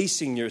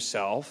debasing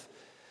yourself.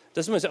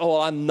 Doesn't mean say, oh,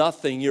 well, I'm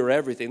nothing, you're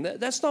everything.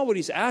 That's not what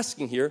he's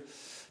asking here.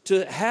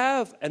 To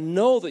have and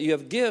know that you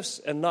have gifts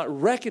and not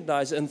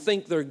recognize and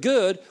think they're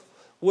good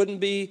wouldn't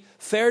be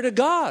fair to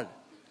God.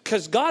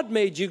 Because God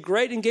made you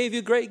great and gave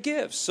you great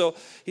gifts. So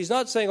he's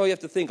not saying, oh, you have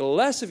to think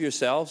less of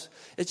yourselves.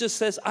 It just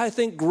says, I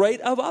think great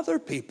of other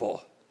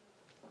people.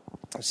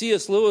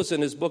 C.S. Lewis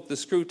in his book, The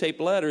Screw-Tape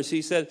Letters,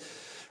 he said,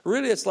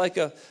 really, it's like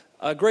a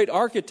great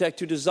architect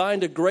who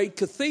designed a great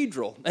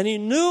cathedral. And he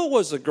knew it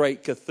was a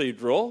great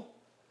cathedral.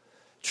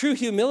 True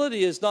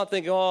humility is not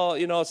thinking, oh,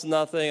 it's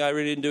nothing, I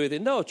really didn't do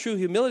anything. No, true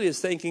humility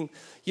is thinking,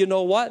 you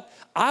know what?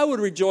 I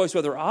would rejoice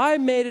whether I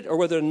made it or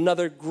whether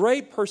another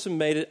great person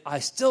made it. I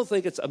still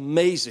think it's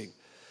amazing.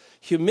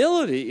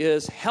 Humility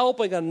is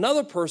helping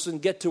another person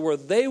get to where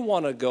they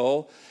want to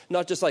go,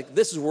 not just like,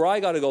 this is where I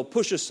got to go,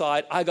 push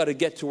aside, I got to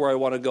get to where I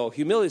want to go.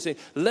 Humility is saying,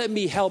 let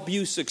me help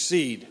you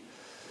succeed.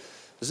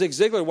 Zig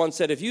Ziglar once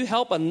said, if you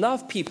help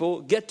enough people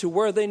get to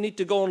where they need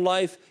to go in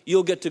life,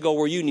 you'll get to go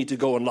where you need to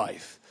go in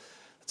life.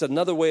 It's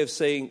another way of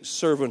saying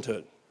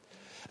servanthood.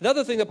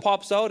 Another thing that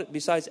pops out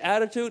besides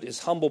attitude is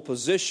humble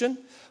position.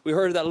 We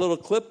heard that little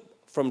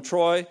clip from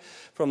Troy,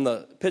 from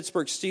the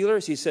Pittsburgh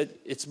Steelers. He said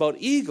it's about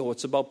ego,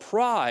 it's about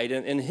pride.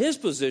 And in his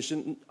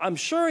position, I'm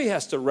sure he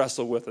has to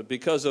wrestle with it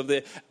because of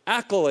the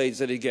accolades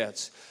that he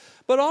gets.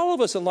 But all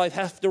of us in life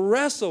have to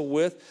wrestle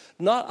with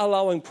not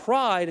allowing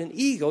pride and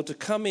ego to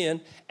come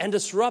in and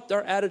disrupt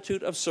our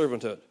attitude of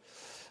servanthood.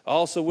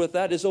 Also with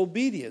that is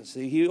obedience.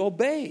 He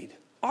obeyed.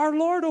 Our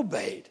Lord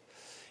obeyed.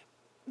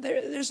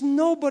 There's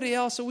nobody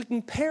else that we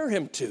can compare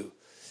him to.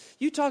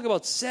 You talk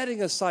about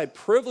setting aside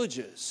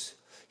privileges.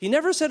 He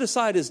never set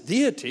aside his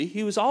deity.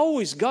 He was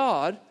always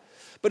God.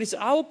 But he said,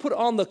 I will put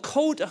on the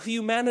coat of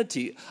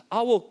humanity.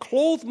 I will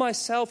clothe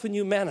myself in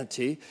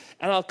humanity,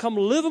 and I'll come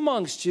live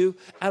amongst you,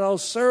 and I'll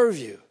serve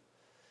you.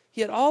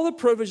 He had all the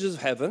privileges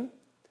of heaven,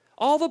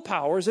 all the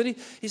powers, and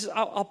he said,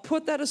 I'll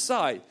put that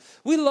aside.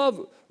 We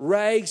love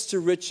rags to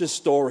riches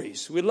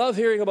stories. We love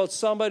hearing about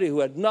somebody who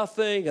had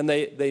nothing, and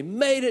they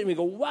made it, and we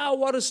go, wow,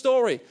 what a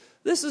story.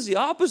 This is the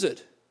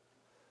opposite.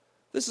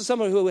 This is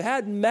someone who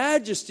had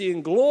majesty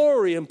and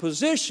glory and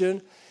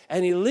position,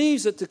 and he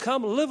leaves it to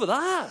come and live with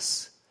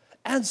us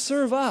and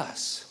serve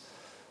us.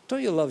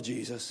 Don't you love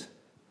Jesus?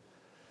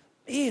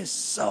 He is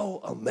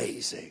so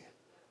amazing.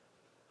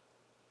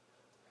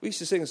 We used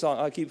to sing a song,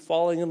 I keep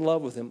falling in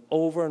love with him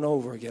over and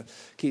over again.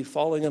 Keep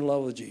falling in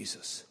love with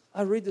Jesus.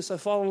 I read this, I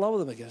fall in love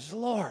with him again. I say,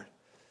 Lord,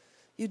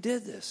 you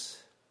did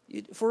this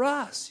for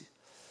us.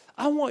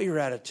 I want your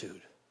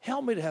attitude.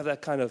 Help me to have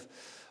that kind of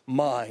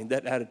mind,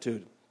 that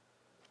attitude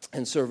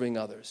in serving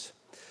others.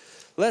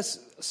 Let's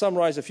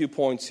summarize a few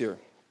points here.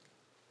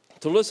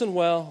 To listen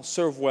well,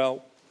 serve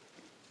well.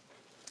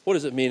 What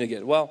does it mean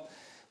again? Well,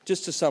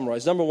 just to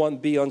summarize, number one,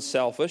 be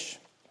unselfish.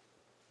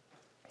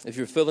 If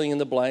you're filling in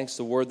the blanks,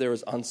 the word there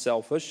is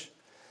unselfish.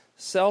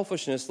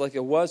 Selfishness, like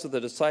it was with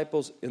the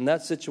disciples in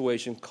that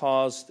situation,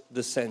 caused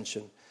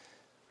dissension.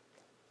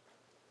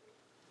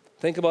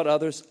 Think about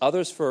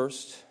others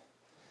first.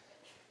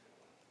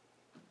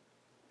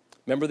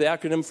 Remember the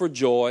acronym for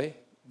JOY,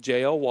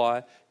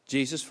 J-O-Y,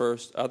 Jesus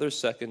first, others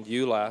second,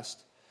 you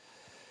last.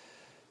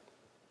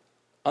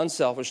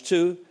 Unselfish.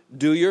 2,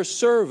 do your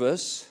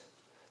service,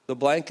 the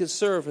blank is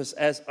service,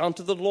 as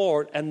unto the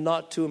Lord and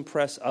not to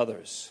impress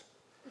others.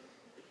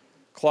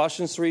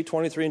 Colossians 3,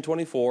 23 and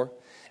 24.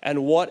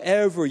 And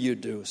whatever you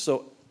do,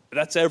 so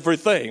that's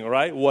everything,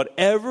 right?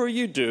 Whatever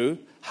you do,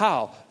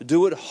 how?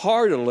 Do it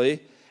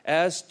heartily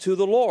as to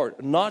the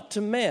Lord, not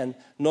to men,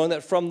 knowing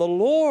that from the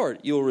Lord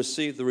you will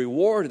receive the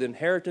reward of the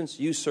inheritance.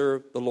 You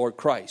serve the Lord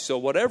Christ. So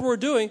whatever we're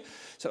doing,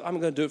 so I'm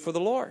going to do it for the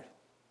Lord.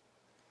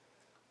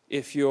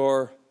 If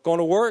you're going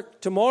to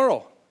work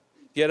tomorrow,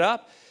 get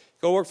up,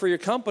 go work for your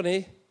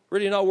company.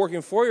 Really not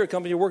working for your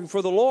company, you're working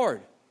for the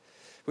Lord.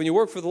 When you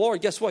work for the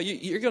Lord, guess what?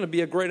 You're going to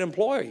be a great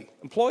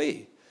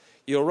employee.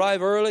 You'll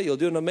arrive early, you'll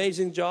do an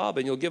amazing job,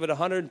 and you'll give it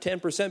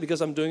 110%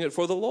 because I'm doing it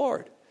for the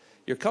Lord.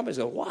 Your company's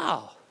going,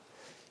 wow,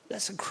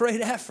 that's a great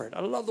effort.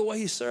 I love the way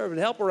you serve and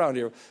help around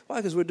here. Why?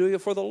 Because we're doing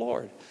it for the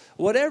Lord.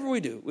 Whatever we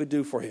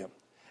do for him.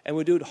 And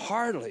we do it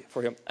heartily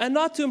for him. And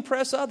not to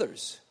impress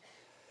others.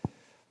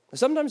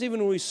 Sometimes even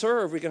when we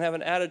serve, we can have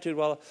an attitude,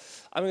 well,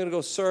 I'm going to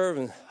go serve,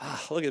 and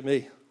look at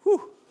me.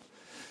 Whew.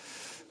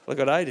 Look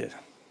what I did.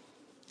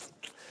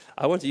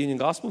 I went to Union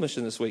Gospel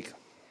Mission this week.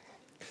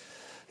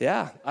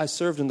 Yeah, I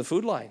served in the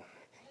food line.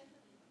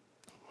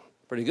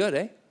 Pretty good,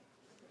 eh?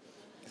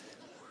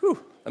 Whew.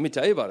 Let me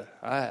tell you about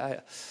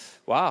it.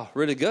 Wow,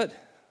 really good.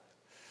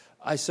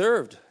 I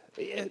served.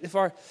 And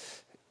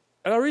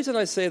the reason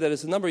I say that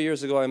is a number of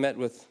years ago I met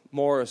with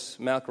Morris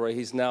McElroy.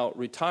 He's now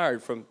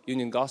retired from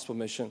Union Gospel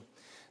Mission.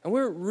 And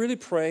we were really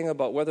praying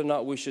about whether or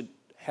not we should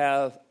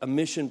have a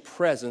mission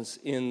presence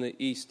in the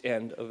east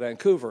end of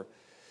Vancouver.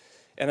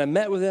 And I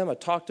met with him, I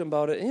talked to him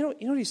about it. And you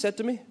know what he said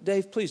to me?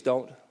 Dave, please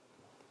don't.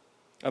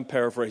 I'm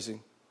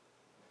paraphrasing.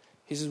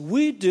 He says,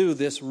 we do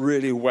this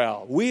really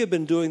well. We have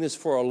been doing this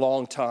for a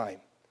long time.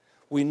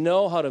 We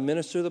know how to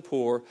minister to the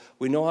poor.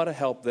 We know how to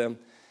help them.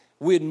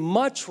 We'd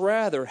much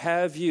rather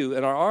have you,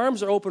 and our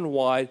arms are open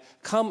wide,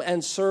 come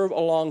and serve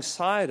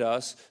alongside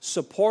us,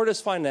 support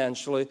us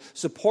financially,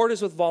 support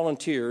us with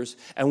volunteers,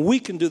 and we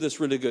can do this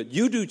really good.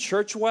 You do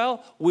church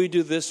well, we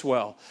do this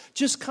well.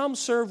 Just come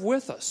serve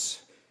with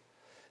us.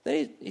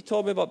 Then he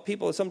told me about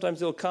people that sometimes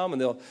they'll come and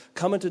they'll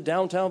come into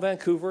downtown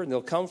Vancouver and they'll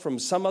come from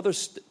some other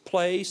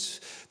place.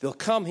 They'll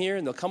come here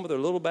and they'll come with their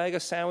little bag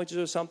of sandwiches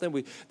or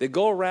something. They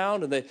go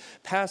around and they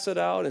pass it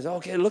out and say,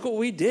 okay, look what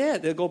we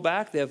did. They'll go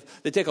back. They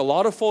take a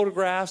lot of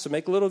photographs and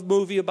make a little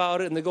movie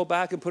about it, and they go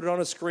back and put it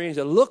on a screen and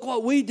say, look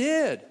what we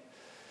did.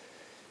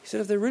 He said,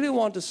 if they really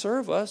want to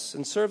serve us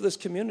and serve this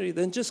community,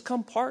 then just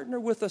come partner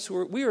with us.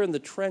 We are in the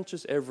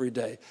trenches every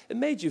day. It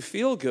made you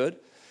feel good.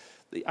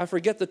 I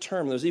forget the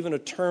term. There's even a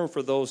term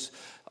for those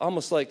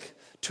almost like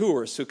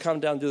tourists who come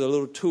down, do their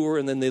little tour,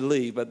 and then they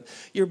leave. But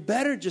you're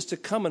better just to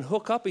come and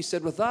hook up, he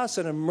said, with us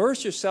and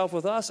immerse yourself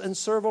with us and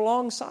serve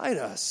alongside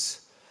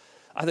us.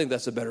 I think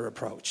that's a better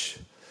approach.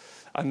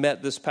 I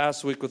met this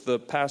past week with the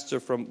pastor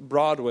from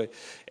Broadway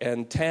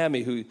and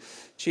Tammy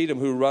Cheatham,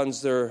 who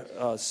runs their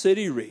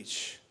City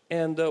Reach.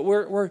 And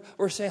we're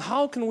saying,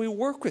 how can we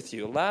work with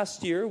you?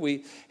 Last year,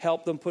 we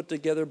helped them put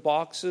together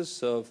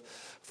boxes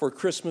for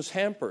Christmas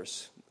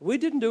hampers. We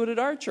didn't do it at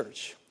our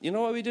church. You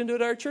know why we didn't do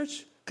it at our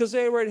church? Because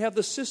they already have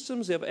the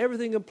systems, they have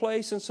everything in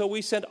place, and so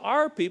we sent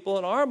our people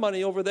and our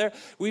money over there.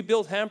 We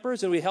built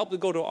hampers, and we helped them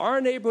go to our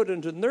neighborhood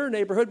and to their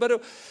neighborhood.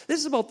 But this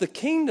is about the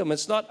kingdom.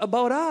 It's not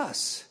about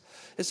us.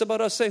 It's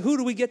about us saying, who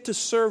do we get to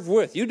serve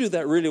with? You do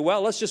that really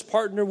well. Let's just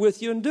partner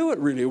with you and do it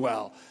really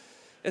well.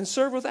 And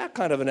serve with that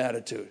kind of an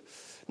attitude.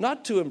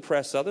 Not to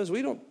impress others.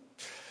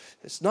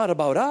 It's not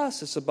about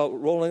us. It's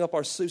about rolling up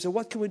our sleeves and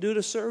what can we do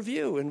to serve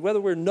you? And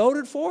whether we're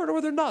noted for it or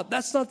whether not,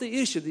 that's not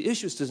the issue. The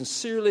issue is to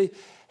sincerely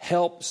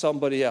help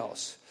somebody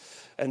else.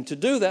 And to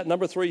do that,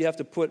 number 3, you have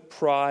to put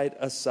pride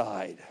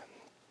aside.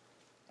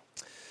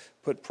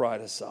 Put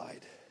pride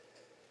aside.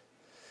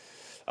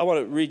 I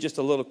want to read just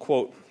a little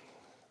quote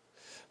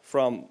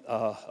from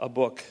a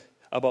book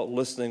about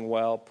listening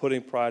well,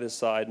 putting pride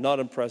aside, not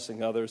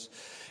impressing others.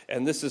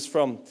 And this is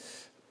from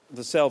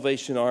the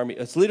Salvation Army.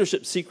 It's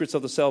Leadership Secrets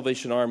of the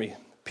Salvation Army.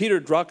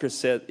 Peter Drucker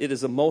said it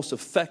is the most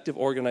effective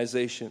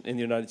organization in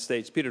the United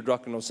States. Peter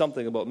Drucker knows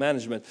something about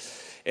management.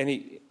 And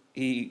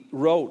he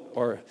wrote,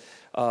 or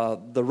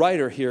the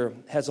writer here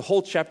has a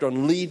whole chapter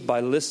on lead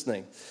by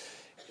listening.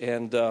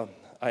 And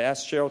I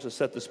asked Cheryl to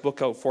set this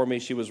book out for me.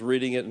 She was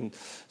reading it, and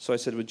so I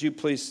said, would you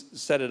please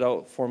set it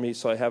out for me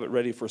so I have it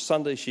ready for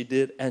Sunday? She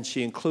did, and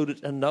she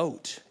included a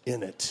note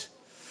in it.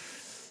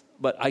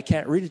 But I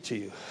can't read it to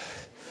you.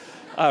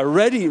 I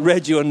already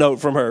read you a note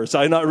from her,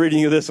 so I'm not reading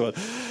you this one.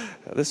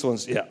 This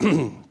one's, yeah,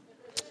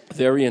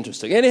 very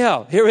interesting.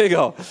 Anyhow, here we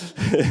go.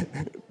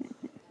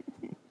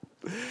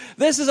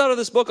 This is out of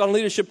this book on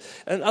leadership.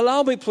 And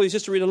allow me, please,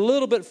 just to read a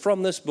little bit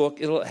from this book.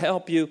 It'll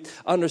help you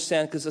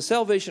understand, because the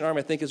Salvation Army,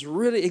 I think, is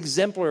really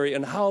exemplary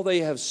in how they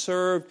have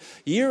served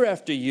year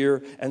after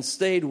year and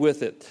stayed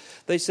with it.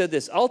 They said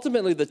this: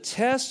 ultimately, the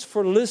test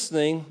for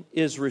listening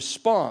is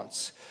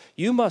response.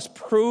 You must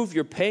prove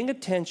you're paying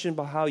attention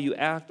by how you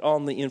act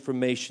on the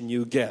information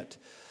you get.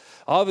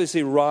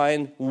 Obviously,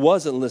 Ryan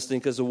wasn't listening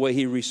because the way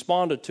he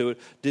responded to it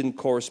didn't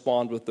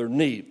correspond with their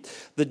need.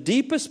 The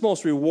deepest,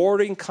 most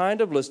rewarding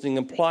kind of listening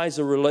implies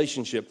a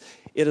relationship.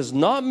 It is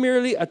not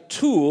merely a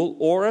tool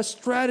or a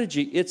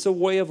strategy. It's a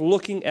way of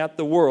looking at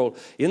the world.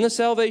 In the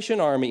Salvation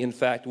Army, in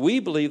fact, we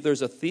believe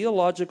there's a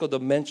theological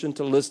dimension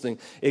to listening.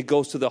 It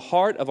goes to the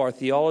heart of our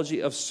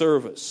theology of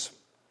service.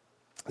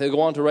 They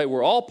go on to write,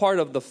 we're all part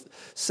of the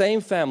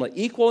same family,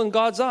 equal in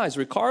God's eyes,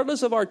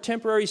 regardless of our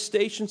temporary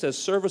stations as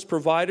service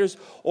providers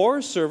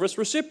or service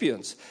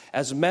recipients,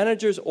 as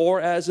managers or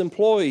as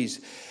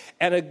employees.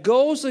 And it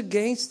goes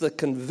against the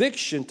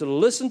conviction to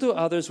listen to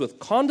others with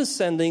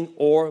condescending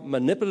or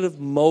manipulative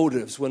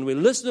motives. When we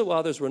listen to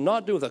others, we're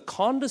not doing with a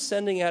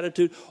condescending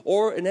attitude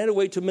or in any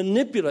way to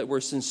manipulate.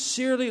 We're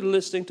sincerely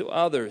listening to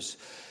others.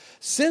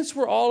 Since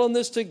we're all in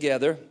this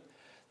together,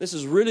 this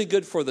is really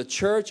good for the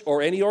church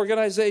or any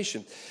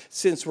organization.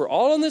 Since we're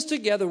all in this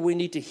together, we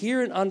need to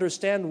hear and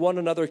understand one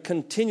another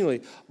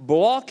continually.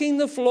 Blocking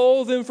the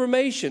flow of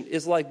information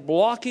is like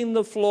blocking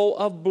the flow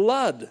of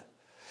blood.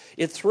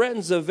 It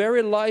threatens the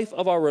very life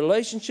of our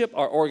relationship,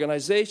 our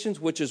organizations,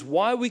 which is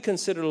why we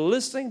consider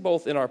listening,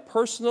 both in our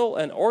personal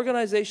and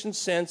organization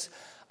sense,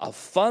 a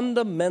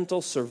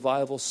fundamental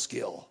survival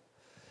skill.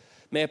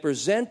 May I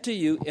present to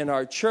you in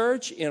our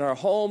church, in our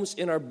homes,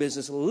 in our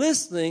business,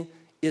 listening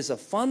is a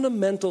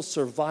fundamental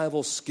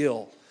survival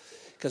skill,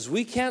 because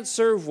we can't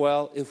serve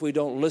well if we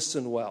don't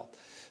listen well.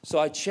 So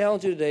I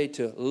challenge you today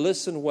to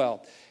listen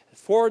well.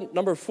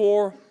 Number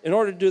 4, in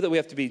order to do that, we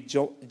have to be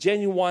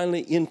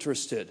genuinely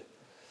interested,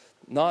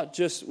 not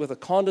just with a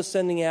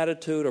condescending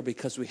attitude or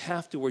because we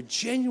have to. We're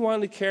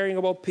genuinely caring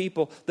about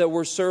people that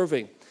we're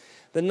serving.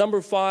 Then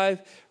number 5,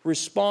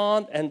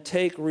 respond and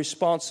take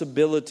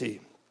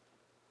responsibility.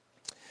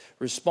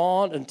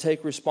 Respond and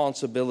take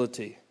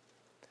responsibility.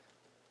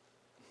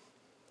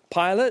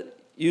 Pilate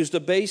used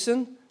a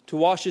basin to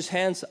wash his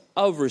hands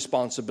of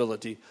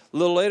responsibility. A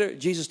little later,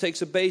 Jesus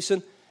takes a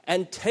basin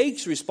and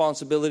takes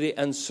responsibility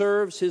and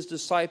serves his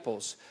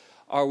disciples.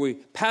 Are we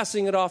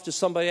passing it off to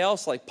somebody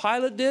else like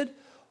Pilate did?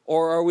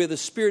 Or are we the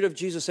Spirit of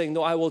Jesus saying,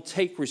 no, I will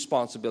take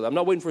responsibility. I'm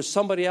not waiting for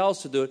somebody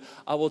else to do it.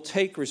 I will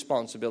take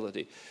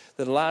responsibility.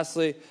 Then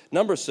lastly,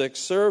 number 6,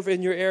 serve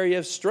in your area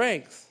of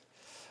strength,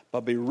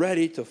 but be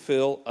ready to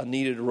fill a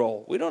needed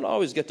role. We don't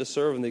always get to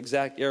serve in the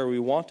exact area we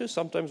want to.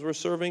 Sometimes we're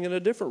serving in a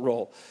different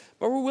role,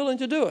 but we're willing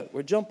to do it.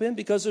 We jump in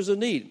because there's a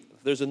need.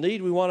 If there's a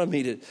need, we want to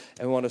meet it,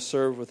 and we want to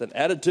serve with an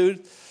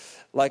attitude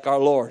like our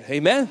Lord.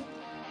 Amen?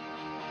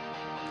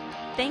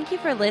 Thank you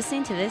for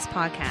listening to this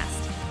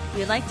podcast. If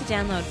you'd like to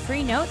download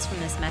free notes from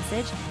this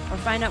message or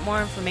find out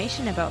more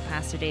information about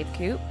Pastor Dave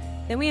Coop,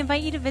 then we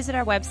invite you to visit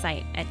our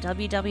website at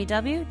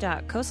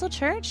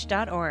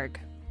www.coastalchurch.org.